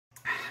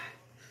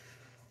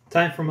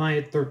Time for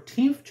my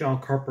 13th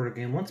John Carpenter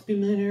game, Want to Be a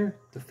Millionaire,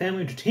 the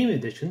Family Entertainment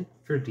Edition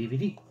for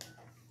DVD.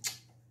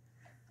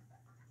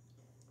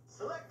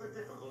 Select the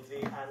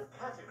difficulty and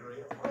category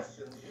of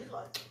questions you'd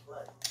like to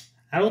play.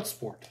 Adult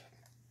Sport.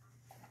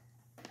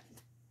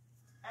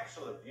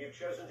 Excellent. You've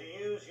chosen to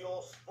use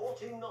your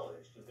sporting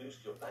knowledge to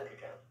boost your bank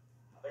account.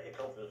 I bet you're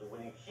confident of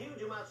winning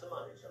huge amounts of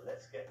money, so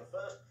let's get the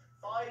first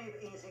 5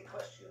 easy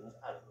questions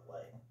out of the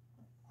way.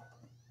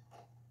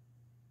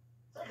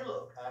 Take a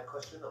look at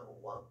question number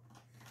 1.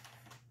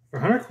 For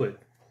 100 quid.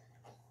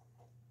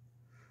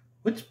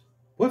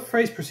 What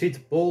phrase precedes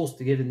bowls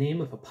to give the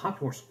name of a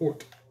popular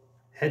sport?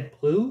 Head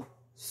blue,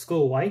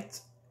 skull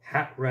white,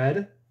 hat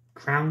red,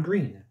 crown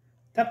green.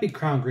 That'd be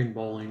crown green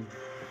bowling.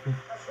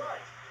 That's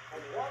right. For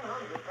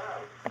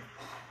 £100.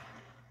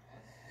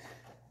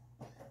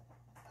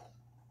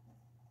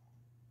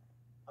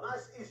 A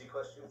nice easy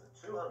question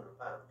for £200.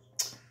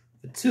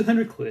 For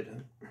 200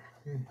 quid.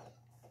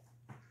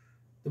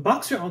 The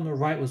boxer on the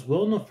right was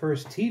well known for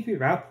his TV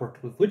rapport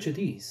with which of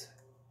these?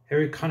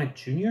 Harry Connick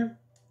Jr.,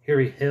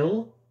 Harry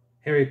Hill,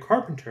 Harry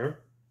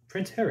Carpenter,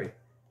 Prince Harry.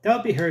 That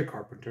would be Harry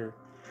Carpenter.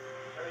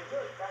 Very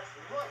good, that's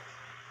right.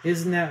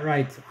 Isn't that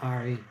right,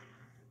 Ari?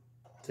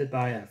 Said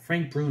by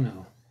Frank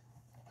Bruno.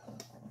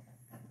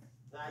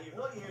 Now, you've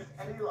not used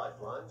any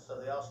lifelines,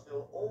 so they are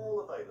still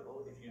all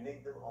available if you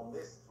need them on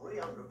this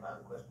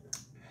 £300 question.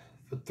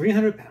 For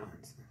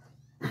 £300.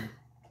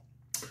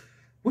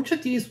 Which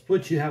of these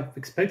would you have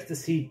expected to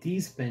see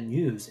these men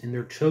use in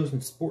their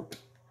chosen sport?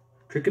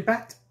 Cricket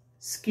bat,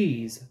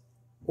 skis,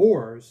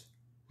 oars,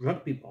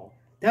 rugby ball.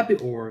 That'd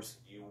be oars.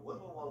 You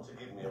wouldn't want to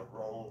give me a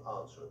wrong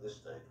answer at this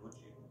stage, would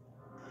you?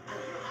 And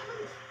you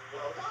haven't.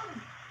 Well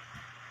done.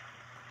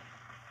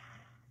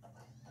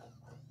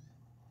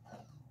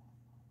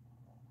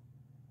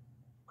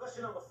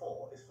 Question number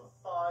 4 is for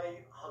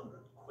 500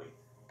 quid.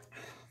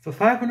 For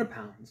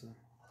 £500.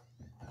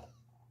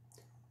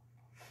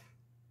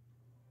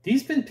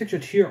 These men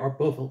pictured here are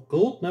both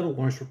gold medal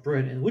winners for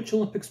Britain in which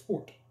Olympic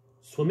sport?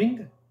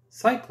 Swimming,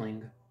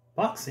 cycling,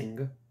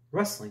 boxing,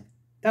 wrestling.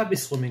 That'd be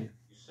swimming.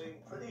 You seem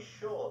pretty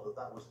sure that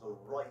that was the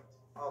right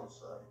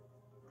answer.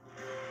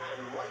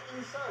 And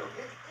rightly so,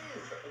 it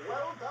is.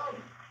 Well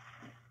done.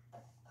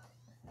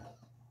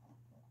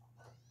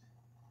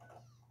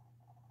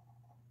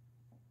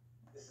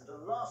 This is the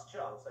last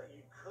chance that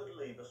you could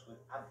leave us with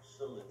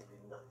absolutely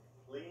nothing.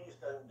 Please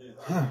don't do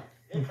that.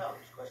 Here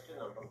comes question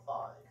number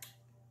 5.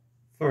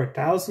 For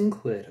 1,000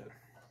 quid.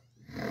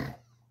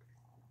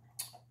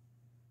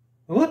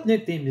 What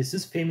nickname is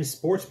this famous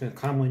sportsman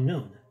commonly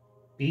known?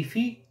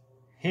 Beefy,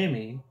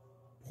 Hammy,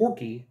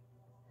 Porky,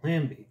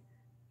 Lambie.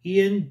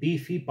 Ian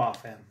Beefy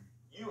Botham.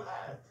 You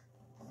had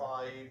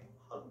 £500.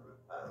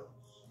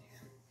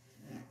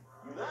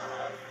 You now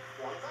have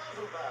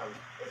 £1,000.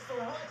 It's the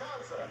right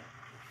answer.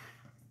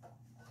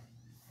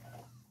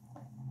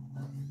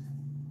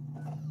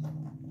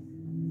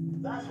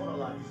 That's what I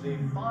like to see.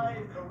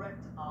 5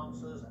 correct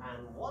answers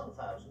and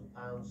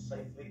 £1,000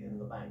 safely in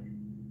the bank.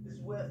 This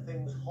is where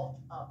things hot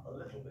up a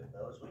little bit,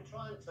 though, as we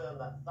try and turn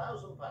that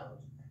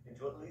 £1,000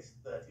 into at least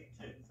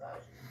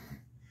 32,000.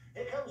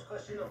 Here comes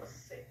question number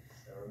 6.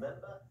 And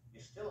remember,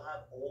 you still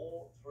have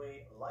all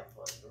 3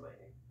 lifelines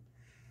remaining.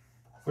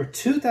 For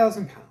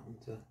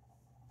 £2,000.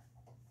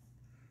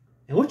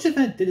 In which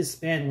event did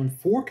this man win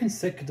 4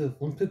 consecutive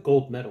Olympic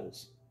gold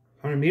medals?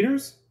 100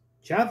 meters,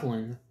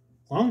 javelin,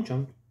 long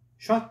jump,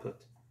 shot put.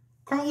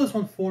 Carlos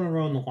won 4 in a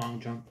row in the long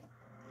jump.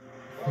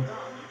 Well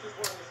done, you just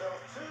won yourself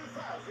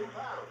 £2,000.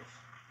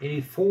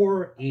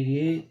 84,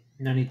 88,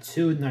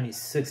 92, and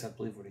 96, I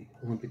believe, were the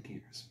Olympic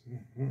years.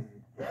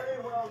 Very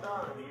well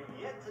done.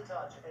 You've yet to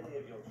touch any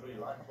of your 3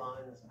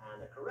 lifelines,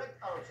 and a correct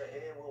answer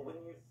here will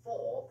win you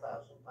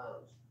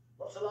 £4,000.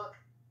 Lots of luck.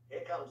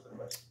 Here comes the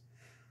question.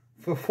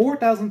 For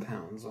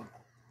 £4,000.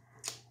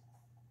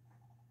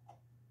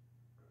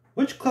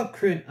 Which club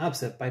created an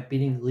upset by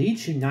beating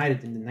Leeds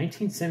United in the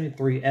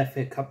 1973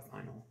 FA Cup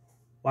final?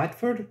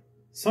 Watford,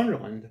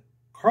 Sunderland,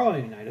 Carlisle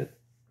United,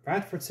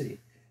 Bradford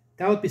City.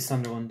 That would be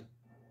Sunderland.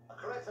 A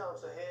correct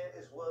answer here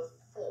is worth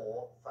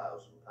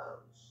 £4,000.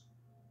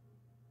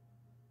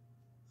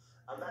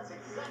 And that's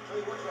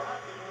exactly what you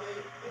have given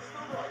me. It's the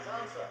right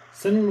answer.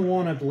 Sunderland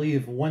won, I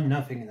believe,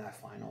 1-0 in that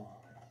final.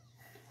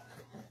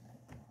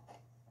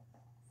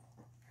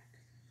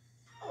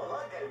 Oh, I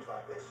like games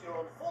like this. You're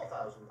on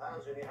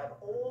 £4,000 and you have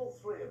all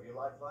 3 of your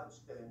lifelines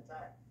still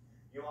intact.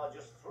 You are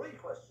just 3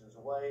 questions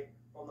away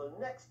from the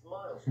next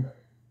milestone.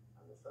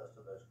 And the first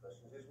of those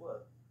questions is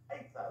worth £8,000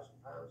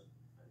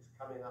 and is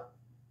coming up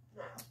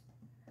now.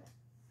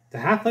 The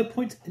halfway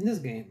point in this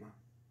game.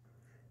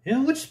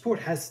 In which sport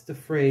has the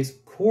phrase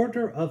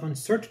quarter of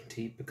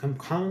uncertainty become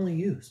commonly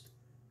used?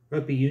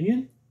 Rugby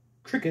union,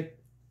 cricket,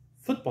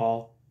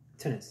 football,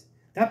 tennis.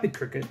 That'd be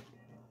cricket.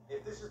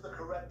 If this is the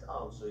correct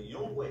answer,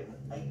 you'll win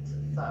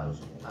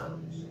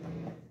 £8,000.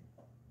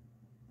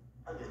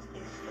 And it is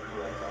the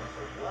correct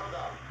answer. Well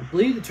done. I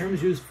believe the term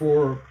is used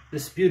for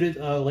disputed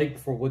leg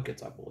before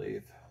wickets, I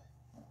believe.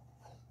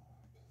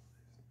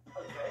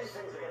 Okay, things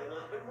are getting a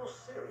little bit more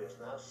serious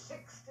now.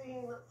 16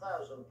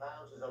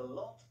 £15,000 is a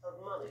lot of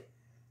money.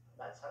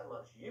 That's how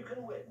much you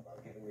can win by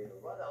giving me the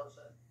right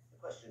answer to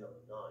question number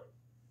 9.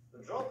 The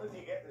drop, if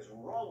you get this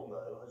wrong,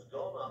 though, has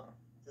gone up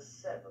to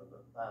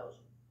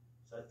 7,000.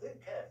 So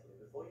think carefully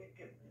before you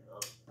give me an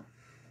answer.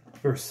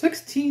 For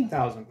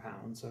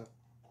 £16,000.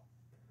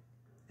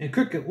 In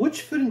cricket,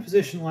 which footing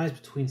position lies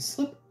between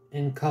slip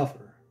and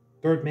cover?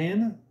 Third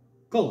man,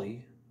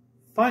 gully,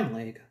 fine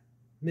leg,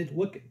 mid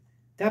wicket.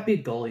 That'd be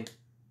gully.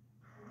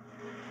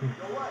 You're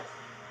right.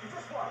 You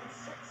just won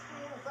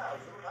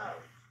 £16,000.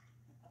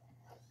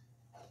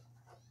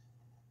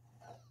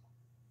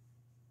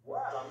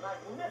 Well, a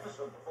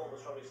magnificent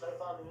performance from you so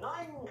far.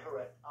 9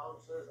 correct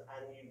answers,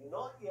 and you've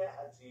not yet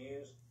had to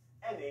use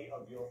any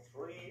of your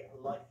 3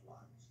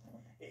 lifelines.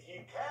 If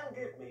you can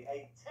give me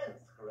a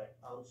 10th correct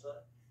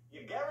answer,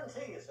 you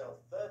guarantee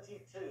yourself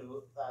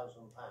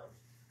 £32,000.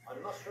 I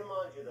must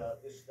remind you, though,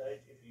 at this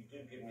stage, if you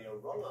do give me a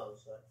wrong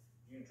answer,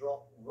 you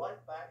drop right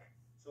back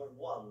to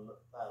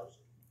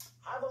 1,000.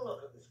 Have a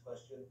look at this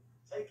question.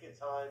 Take your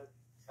time.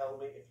 Tell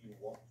me if you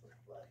want to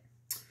play.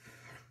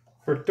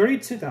 For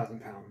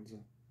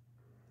 £32,000.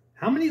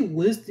 How many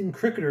Wisden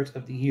Cricketers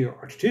of the Year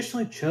are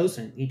traditionally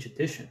chosen in each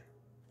edition?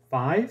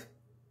 5,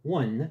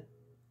 1,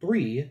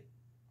 3,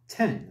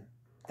 10.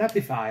 That'd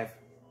be 5.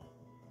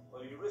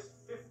 Well, you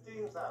risked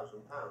 £15,000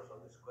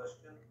 on this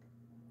question.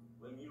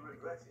 Will you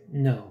regret it?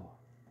 No.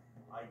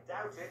 I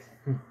doubt it.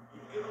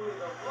 You've given me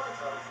the right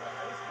answer,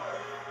 and it's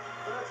worth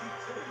 £32,000.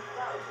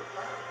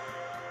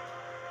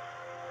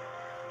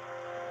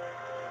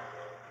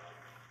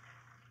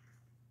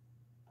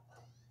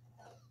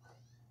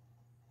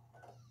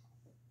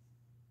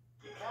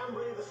 You can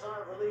breathe a sigh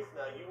of relief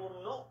now. You will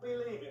not be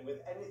leaving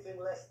with anything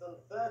less than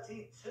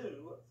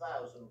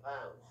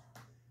 £32,000.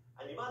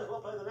 And you might as well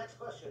play the next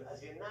question,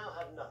 as you now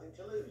have nothing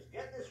to lose.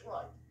 Get this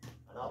right,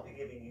 and I'll be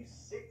giving you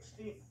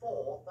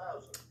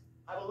 £64,000.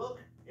 Have a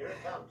look. Here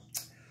it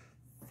comes.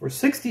 For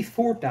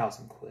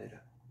 £64,000.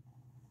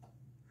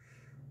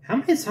 How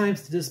many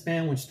times did this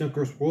man win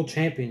snooker's world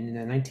champion in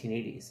the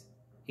 1980s?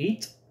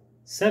 8,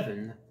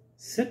 7,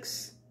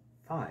 6,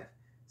 5.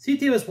 C.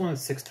 Davis won it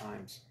 6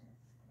 times.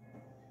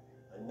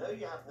 I know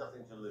you have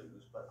nothing to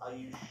lose, but are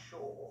you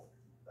sure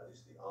that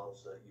is the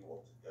answer you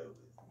want to go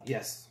with?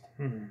 Yes.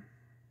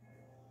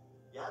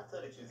 You had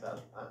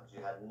 £32,000.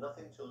 You had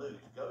nothing to lose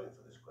going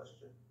for this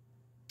question.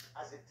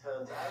 As it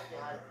turns out, you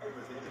had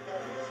everything to go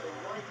with. It's the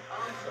right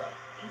answer.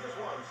 You just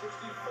won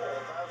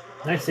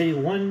 £64,000.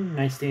 1981,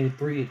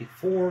 1983,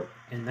 84,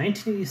 and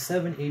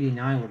 1987,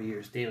 89 were the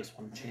years Davis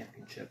won the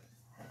championship.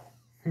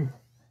 £125,000.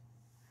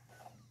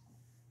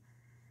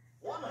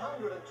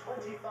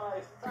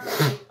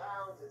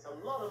 It's a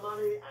lot of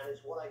money, and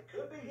it's what I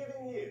could be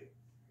giving you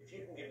if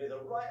you can give me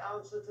the right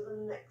answer to the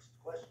next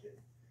question.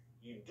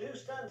 You do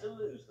stand to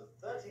lose the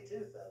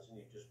 £32,000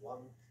 you've just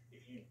won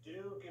if you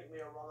do give me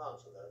a wrong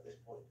answer, though, at this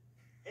point.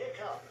 Here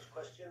comes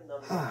question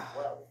number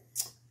 12.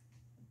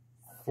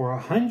 For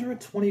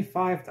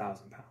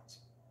 £125,000.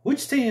 Which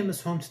stadium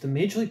is home to the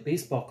Major League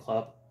Baseball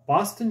club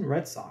Boston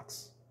Red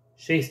Sox?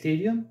 Shea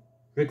Stadium,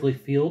 Wrigley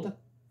Field,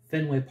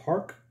 Fenway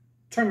Park,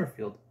 Turner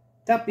Field.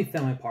 That'd be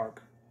Fenway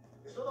Park.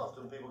 It's not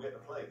often people get to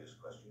play this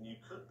question. You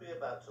could be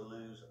about to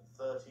lose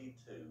 £32,000.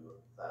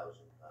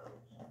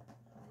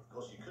 Of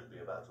course, you could be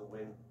about to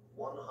win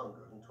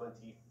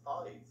 £125,000.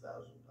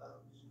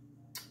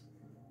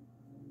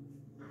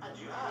 And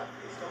you have.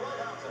 It's the right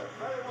answer.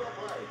 Very well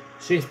played.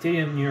 Shea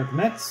Stadium, New York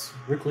Mets,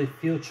 Wrigley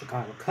Field,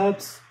 Chicago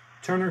Cubs,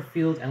 Turner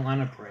Field,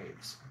 Atlanta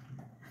Braves.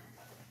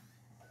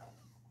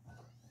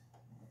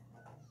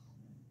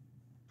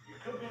 You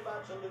could be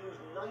about to lose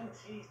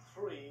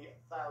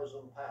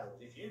 £93,000.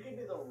 If you give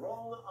me the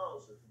wrong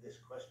answer to this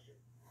question,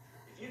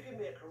 if you give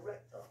me a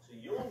correct answer,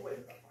 you'll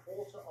win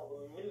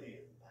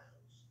 £250,000.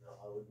 Now,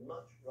 I would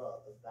much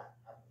rather that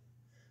happen.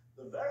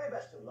 The very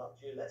best of luck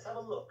to you. Let's have a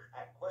look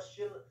at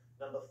question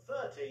number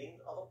 13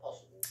 of a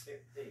possible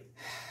 15.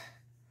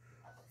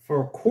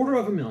 For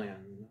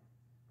 $250,000.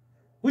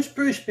 Which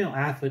British male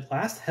athlete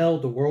last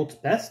held the world's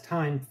best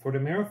time for the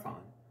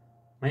marathon?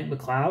 Mike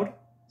McLeod,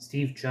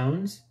 Steve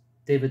Jones,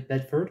 David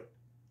Bedford,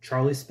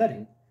 Charlie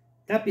Spedding.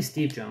 That'd be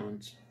Steve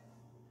Jones.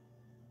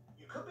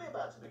 You could be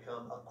about to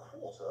become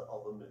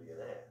 $250,000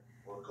 millionaire.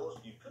 Or, of course,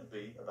 you could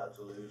be about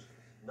to lose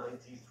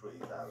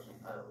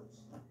 £93,000.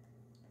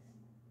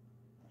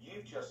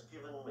 You've just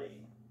given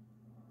me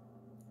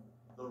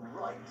the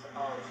right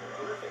answer.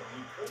 Terrific.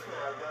 You could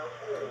now go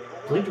all the way.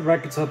 I believe the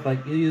record's up by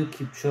Eliud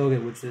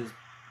Kipchoge, which is,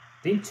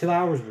 I think, 2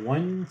 hours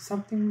 1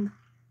 something.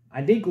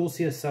 I think we'll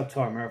see a sub 2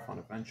 hour marathon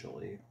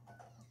eventually.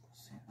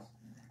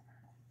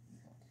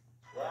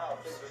 Wow,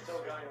 things are still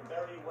going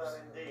very well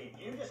indeed.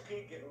 You just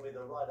keep giving me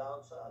the right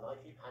answer, and I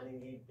keep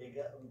handing you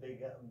bigger and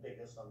bigger and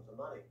bigger sums of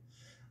money.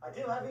 I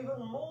do have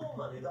even more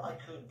money that I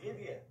could give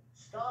you,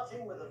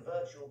 starting with a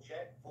virtual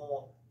check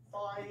for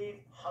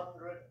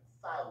 £500,000,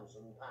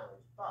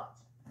 but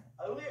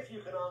only if you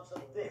can answer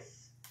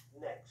this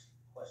next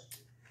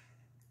question.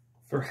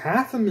 For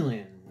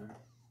 $500,000.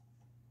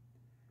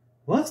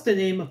 What's the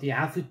name of the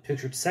athlete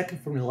pictured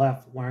second from the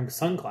left wearing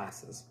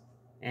sunglasses?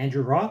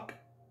 Andrew Rock,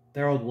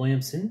 Darrell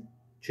Williamson,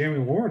 Jeremy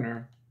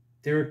Warner,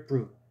 Derek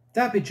Brew.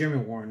 That'd be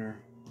Jeremy Warner.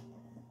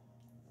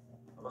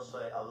 I must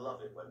say, I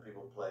love it when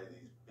people play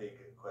these big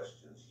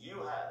questions.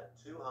 You had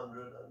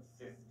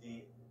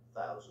 £250,000.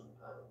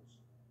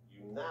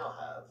 You now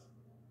have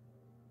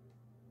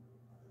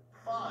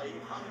 £500,000.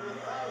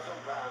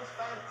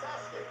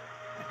 Fantastic.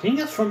 I think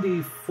that's from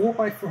the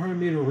 4x400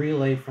 meter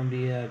relay from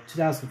the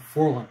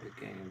 2004 Olympic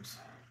Games.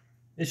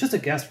 It's just a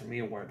guess for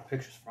me where the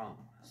picture's from.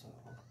 So.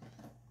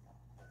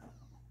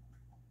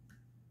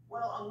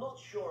 Well, I'm not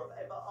sure I've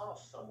ever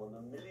asked someone the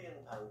 £1 million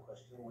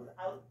question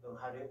without them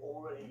having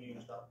already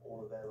used up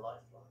all of their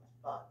lifelines.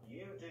 But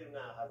you do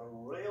now have a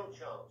real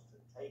chance to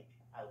take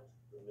out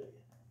the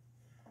million.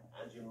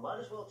 And you might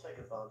as well take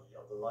advantage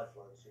of the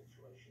lifeline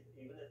situation,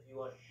 even if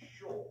you are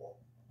sure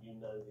you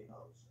know the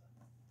answer.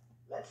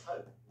 Let's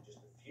hope in just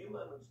a few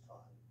moments'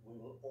 time we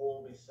will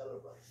all be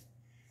celebrating.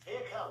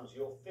 Here comes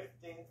your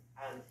 15th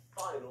and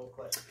final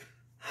question.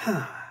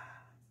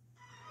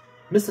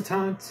 Mr.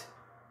 Talent,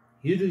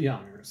 you do the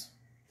honors.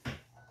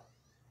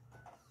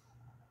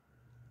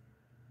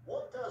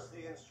 What does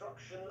the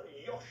instruction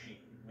Yoshi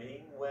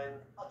mean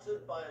when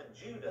uttered by a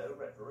judo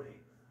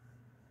referee?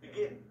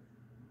 Begin.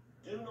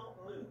 Do not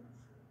move.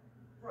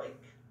 Break.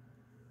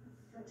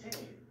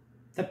 Continue.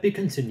 That'd be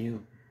continue.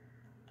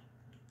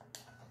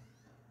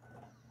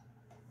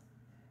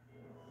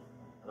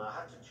 And I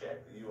have to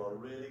check that you are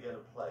really going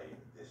to play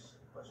this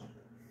question.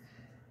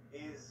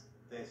 Is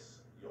this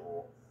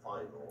your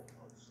final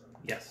answer?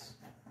 Yes.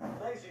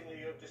 Amazingly,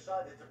 you have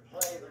decided to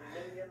play the £1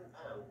 million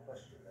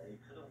question. Now, you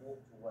could have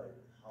walked away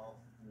with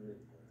 £500,000,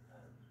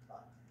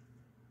 but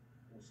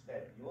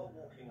instead, you are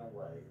walking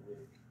away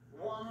with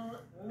 £1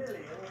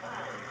 million.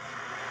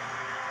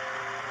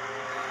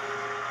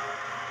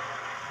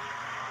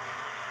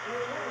 You're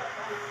doing that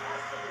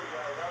fantastically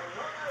well done.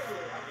 Not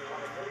only have you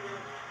won £1 million,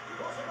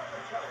 you've also got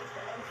the chance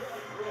to enter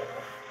a draw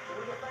to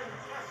win a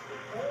fantastic,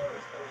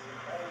 all-expensive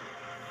paid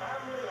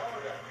family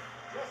holiday.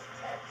 Just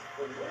text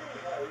the winning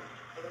code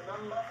to the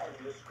number on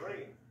your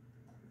screen.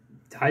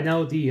 I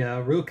know the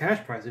real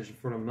cash prize is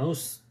for the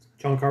most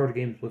John Carpenter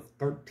games with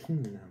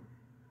 13 in them.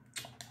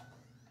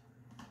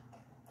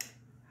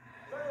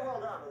 Very well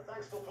done, and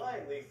thanks for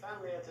playing the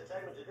family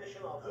entertainment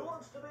edition of Who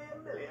Wants to Be a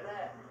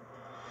Millionaire?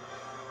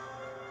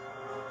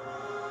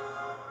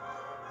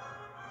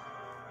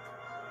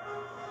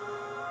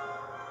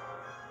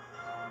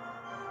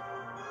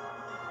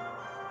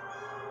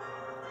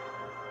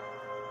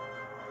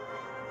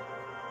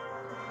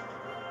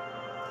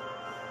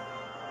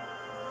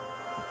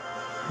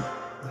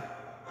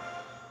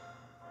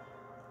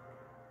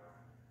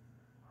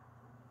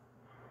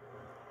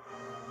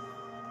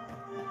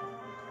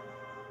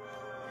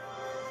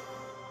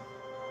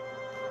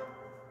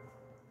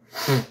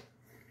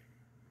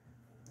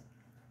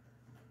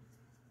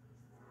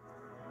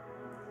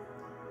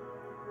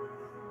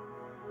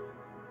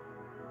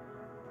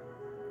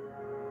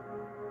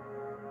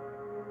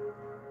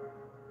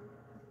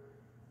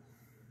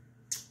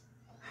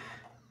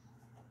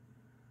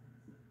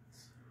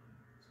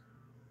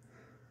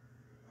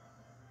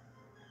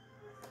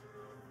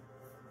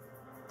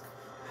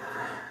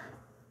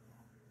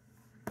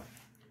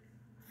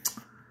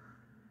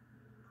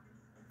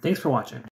 Thanks for watching.